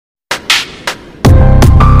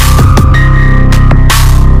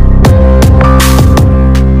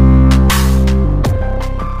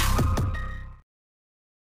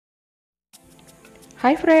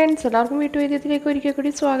Hi friends, എല്ലാവർക്കും വീട്ടുവൈദ്യത്തിലേക്ക് ഒരിക്കൽ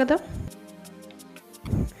കൂടി സ്വാഗതം.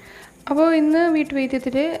 അപ്പോൾ ഇന്ന്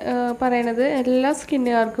വീട്ടുവൈദ്യത്തിൽ പറയുന്നത് എല്ലാ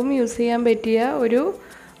സ്കിന്നുകാർക്കും യൂസ് ചെയ്യാൻ പറ്റിയ ഒരു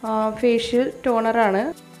ഫേഷ്യൽ ടോണറാണ്.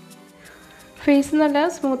 ഫേസ് നല്ല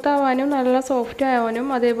സ്മൂത്ത് ആവാനും നല്ല സോഫ്റ്റ് ആവാനും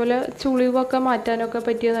അതേപോലെ ചുളിവൊക്കെ മാറ്റാനൊക്കെ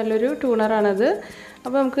പറ്റിയ നല്ലൊരു ടോണറാണത്.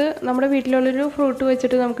 അപ്പോൾ നമുക്ക് നമ്മുടെ വീട്ടിലുള്ളൊരു ഫ്രൂട്ട്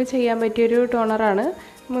വെച്ചിട്ട് നമുക്ക് ചെയ്യാൻ പറ്റിയൊരു ടോണറാണ്.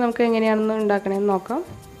 നമുക്ക് എങ്ങനെയാണെന്ന് ഉണ്ടാക്കണമെന്ന് നോക്കാം.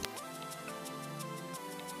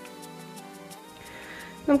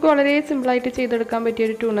 നമുക്ക് വളരെ സിമ്പിളായിട്ട് ചെയ്തെടുക്കാൻ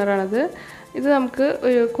പറ്റിയൊരു ടൂണറാണത്. ഇത് നമുക്ക്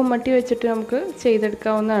ഒരു കുമ്മട്ടി വെച്ചിട്ട് നമുക്ക്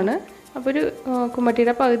ചെയ്തെടുക്കാവുന്നതാണ്. അപ്പോൾ ഒരു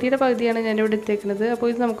കുമ്മട്ടിയുടെ പകുതിയാണ് ഞാനിവിടെ എടുത്തേക്കുന്നത്. അപ്പോൾ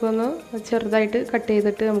ഇത് നമുക്കൊന്ന് ചെറുതായിട്ട് കട്ട്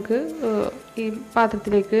ചെയ്തിട്ട് നമുക്ക് ഈ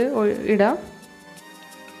പാത്രത്തിലേക്ക് ഇടാം.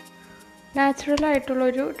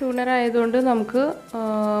 നാച്ചുറലായിട്ടുള്ളൊരു ടൂണർ ആയതുകൊണ്ട് നമുക്ക്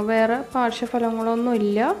വേറെ പാർശ്വഫലങ്ങളൊന്നും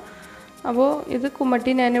ഇല്ല. അപ്പോൾ ഇത്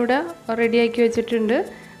കുമ്മട്ടി ഞാനിവിടെ റെഡിയാക്കി വെച്ചിട്ടുണ്ട്.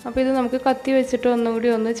 അപ്പോൾ ഇത് നമുക്ക് കത്തി വെച്ചിട്ട് ഒന്നുകൂടി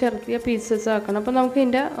ഒന്ന് ചെറിയ പീസസ് ആക്കണം. അപ്പോൾ നമുക്ക്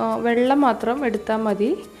ഇതിൻ്റെ വെള്ളം മാത്രം എടുത്താൽ മതി.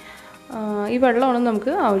 ഈ വെള്ളമാണ്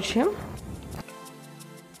നമുക്ക് ആവശ്യം.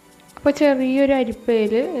 അപ്പോൾ ചെറിയൊരു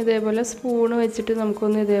അരിപ്പയിൽ ഇതേപോലെ സ്പൂണ് വെച്ചിട്ട്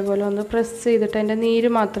നമുക്കൊന്ന് ഇതേപോലെ ഒന്ന് പ്രസ് ചെയ്തിട്ട് അതിൻ്റെ നീര്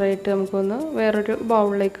മാത്രമായിട്ട് നമുക്കൊന്ന് വേറൊരു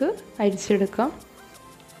ബൗളിലേക്ക് അരിച്ചെടുക്കാം.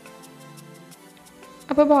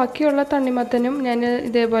 അപ്പോൾ ബാക്കിയുള്ള തണ്ണിമത്തനും ഞാൻ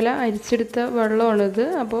ഇതേപോലെ അരിച്ചെടുത്ത വെള്ളമാണിത്.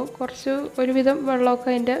 അപ്പോൾ ഒരുവിധം വെള്ളമൊക്കെ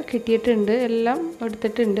അതിൻ്റെ കിട്ടിയിട്ടുണ്ട്, എല്ലാം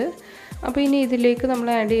എടുത്തിട്ടുണ്ട്. അപ്പോൾ ഇനി ഇതിലേക്ക് നമ്മൾ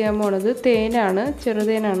ആഡ് ചെയ്യാൻ പോണത് തേനാണ്,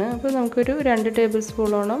 ചെറുതേനാണ്. അപ്പോൾ നമുക്കൊരു 2 ടേബിൾ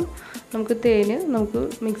സ്പൂണോളം നമുക്ക് തേന് നമുക്ക്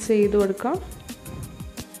മിക്സ് ചെയ്ത് കൊടുക്കാം.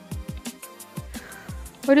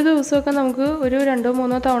 ഒരു ദിവസമൊക്കെ നമുക്ക് ഒരു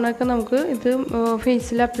 2-3 തവണയൊക്കെ നമുക്ക് ഇത്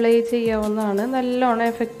ഫേസിൽ അപ്ലൈ ചെയ്യാവുന്നതാണ്. നല്ലോണം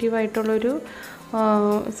എഫക്റ്റീവായിട്ടുള്ളൊരു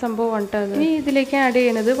സംഭവമാണ് കേട്ടോ. ഇനി ഇതിലേക്ക് ആഡ്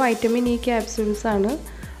ചെയ്യുന്നത് വൈറ്റമിൻ ഇ ക്യാപ്സ്യൂൾസ് ആണ്.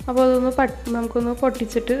 അപ്പോൾ അതൊന്ന് നമുക്കൊന്ന്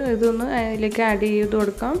പൊട്ടിച്ചിട്ട് ഇതൊന്ന് അതിലേക്ക് ആഡ് ചെയ്ത്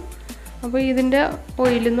കൊടുക്കാം. അപ്പോൾ ഇതിൻ്റെ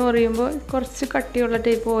ഓയിലെന്ന് പറയുമ്പോൾ കുറച്ച് കട്ടിയുള്ള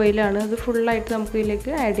ടൈപ്പ് ഓയിലാണ്. ഇത് ഫുള്ളായിട്ട് നമുക്ക്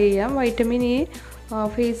ഇതിലേക്ക് ആഡ് ചെയ്യാം. വൈറ്റമിൻ ഇ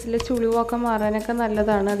ഫേസിലെ ചുളിവൊക്കെ മാറാനൊക്കെ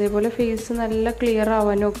നല്ലതാണ്. അതേപോലെ ഫേസ് നല്ല ക്ലിയർ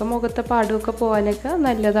ആവാനും ഒക്കെ മുഖത്തെ പാടുമൊക്കെ പോകാനൊക്കെ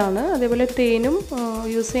നല്ലതാണ്. അതേപോലെ തേനും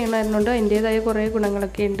യൂസ് ചെയ്യണതുകൊണ്ട് അതിൻ്റേതായ കുറേ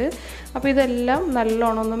ഗുണങ്ങളൊക്കെ ഉണ്ട്. അപ്പോൾ ഇതെല്ലാം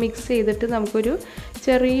നല്ലോണം ഒന്ന് മിക്സ് ചെയ്തിട്ട് നമുക്കൊരു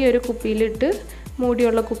ചെറിയൊരു കുപ്പിയിലിട്ട്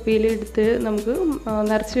മൂടിയുള്ള കുപ്പിയിലെടുത്ത് നമുക്ക്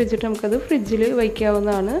നിറച്ച് വെച്ചിട്ട് നമുക്കത് ഫ്രിഡ്ജിൽ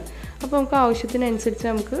വയ്ക്കാവുന്നതാണ്. അപ്പോൾ നമുക്ക് ആവശ്യത്തിനനുസരിച്ച്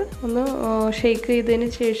നമുക്ക് ഒന്ന് ഷേക്ക് ചെയ്തതിന്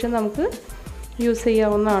ശേഷം നമുക്ക് യൂസ്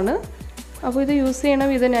ചെയ്യാവുന്നതാണ്. അപ്പോൾ ഇത് യൂസ് ചെയ്യണ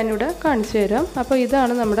വിധം ഞാനിവിടെ കാണിച്ചു തരാം. അപ്പോൾ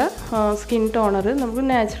ഇതാണ് നമ്മുടെ സ്കിൻ ടോണർ. നമുക്ക്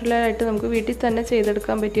നാച്ചുറലായിട്ട് നമുക്ക് വീട്ടിൽ തന്നെ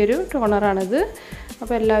ചെയ്തെടുക്കാൻ പറ്റിയൊരു ടോണറാണിത്.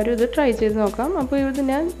 അപ്പോൾ എല്ലാവരും ഇത് ട്രൈ ചെയ്ത് നോക്കാം. അപ്പോൾ ഇത്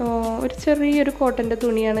ഞാൻ ഒരു ചെറിയൊരു കോട്ടൻ്റെ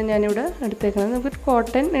തുണിയാണ് ഞാനിവിടെ എടുത്തേക്കുന്നത്. നമുക്ക്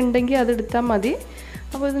കോട്ടൺ ഉണ്ടെങ്കിൽ അത് എടുത്താൽ മതി.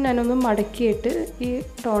 അപ്പോൾ ഇത് ഞാനൊന്ന് മടക്കിയിട്ട് ഈ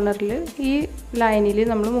ടോണറിൽ ഈ ലൈനിൽ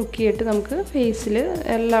നമ്മൾ മുക്കിയിട്ട് നമുക്ക് ഫേസിൽ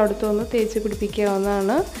എല്ലായിടത്തും ഒന്ന് തേച്ച്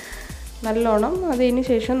പിടിപ്പിക്കാവുന്നതാണ്. നല്ലോണം അതിന്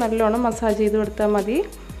ശേഷം നല്ലോണം മസാജ് ചെയ്ത് കൊടുത്താൽ മതി.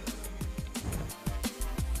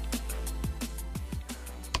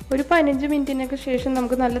 ഒരു 15 മിനിറ്റിനൊക്കെ ശേഷം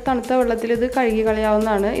നമുക്ക് നല്ല തണുത്ത വെള്ളത്തിൽ ഇത് കഴുകി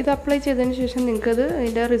കളയാവുന്നതാണ്. ഇത് അപ്ലൈ ചെയ്തതിന് ശേഷം നിങ്ങൾക്കത്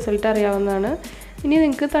ഇതിൻ്റെ റിസൾട്ട് അറിയാവുന്നതാണ്. ഇനി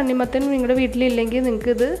നിങ്ങൾക്ക് തണ്ണിമത്തൻ നിങ്ങളുടെ വീട്ടിലില്ലെങ്കിൽ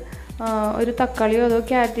നിങ്ങൾക്കിത് ഒരു തക്കാളിയോ അതോ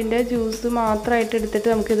ക്യാരറ്റിൻ്റെ ജ്യൂസ് മാത്രമായിട്ട് എടുത്തിട്ട്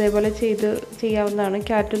നമുക്ക് ഇതേപോലെ ചെയ്യാവുന്നതാണ്.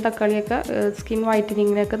 ക്യാരറ്റും തക്കാളിയൊക്കെ സ്കിൻ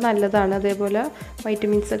വൈറ്റനിങ്ങിനൊക്കെ നല്ലതാണ്. അതേപോലെ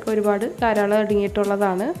വൈറ്റമിൻസൊക്കെ ഒരുപാട് ധാരാളം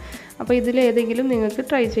അടങ്ങിയിട്ടുള്ളതാണ്. അപ്പോൾ ഇതിലേതെങ്കിലും നിങ്ങൾക്ക്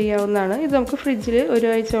ട്രൈ ചെയ്യാവുന്നതാണ്. ഇത് നമുക്ക് ഫ്രിഡ്ജിൽ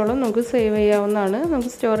ഒരാഴ്ചയോളം നമുക്ക് സേവ് ചെയ്യാവുന്നതാണ്.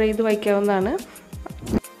 നമുക്ക് സ്റ്റോർ ചെയ്ത് വയ്ക്കാവുന്നതാണ്.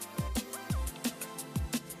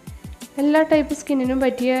 എല്ലാ ടൈപ്പ് സ്കിന്നിനും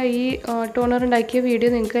പറ്റിയ ഈ ടോണർ ഉണ്ടാക്കിയ വീഡിയോ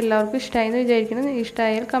നിങ്ങൾക്ക് എല്ലാവർക്കും ഇഷ്ടമായെന്ന് വിചാരിക്കണം.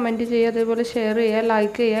 ഇഷ്ടമായാൽ കമൻറ്റ് ചെയ്യുക, അതേപോലെ ഷെയർ ചെയ്യുക,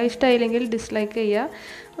 ലൈക്ക് ചെയ്യുക. ഇഷ്ടമായില്ലെങ്കിൽ ഡിസ്ലൈക്ക് ചെയ്യുക.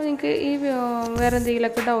 അപ്പോൾ നിങ്ങൾക്ക് ഈ വേറെ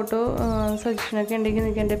എന്തെങ്കിലുമൊക്കെ ഡൗട്ടോ സജഷനൊക്കെ ഉണ്ടെങ്കിൽ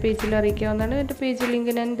നിങ്ങൾക്ക് എൻ്റെ പേജിൽ അറിയിക്കാവുന്നതാണ്. എൻ്റെ പേജ്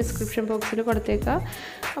ലിങ്ക് ഞാൻ ഡിസ്ക്രിപ്ഷൻ ബോക്സിൽ കൊടുത്തേക്കാം.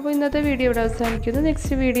 അപ്പോൾ ഇന്നത്തെ വീഡിയോ ഇവിടെ അവസാനിക്കുന്നു.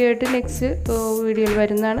 നെക്സ്റ്റ് വീഡിയോയിൽ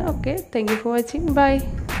വരുന്നതാണ്. Okay, thank you for watching. By.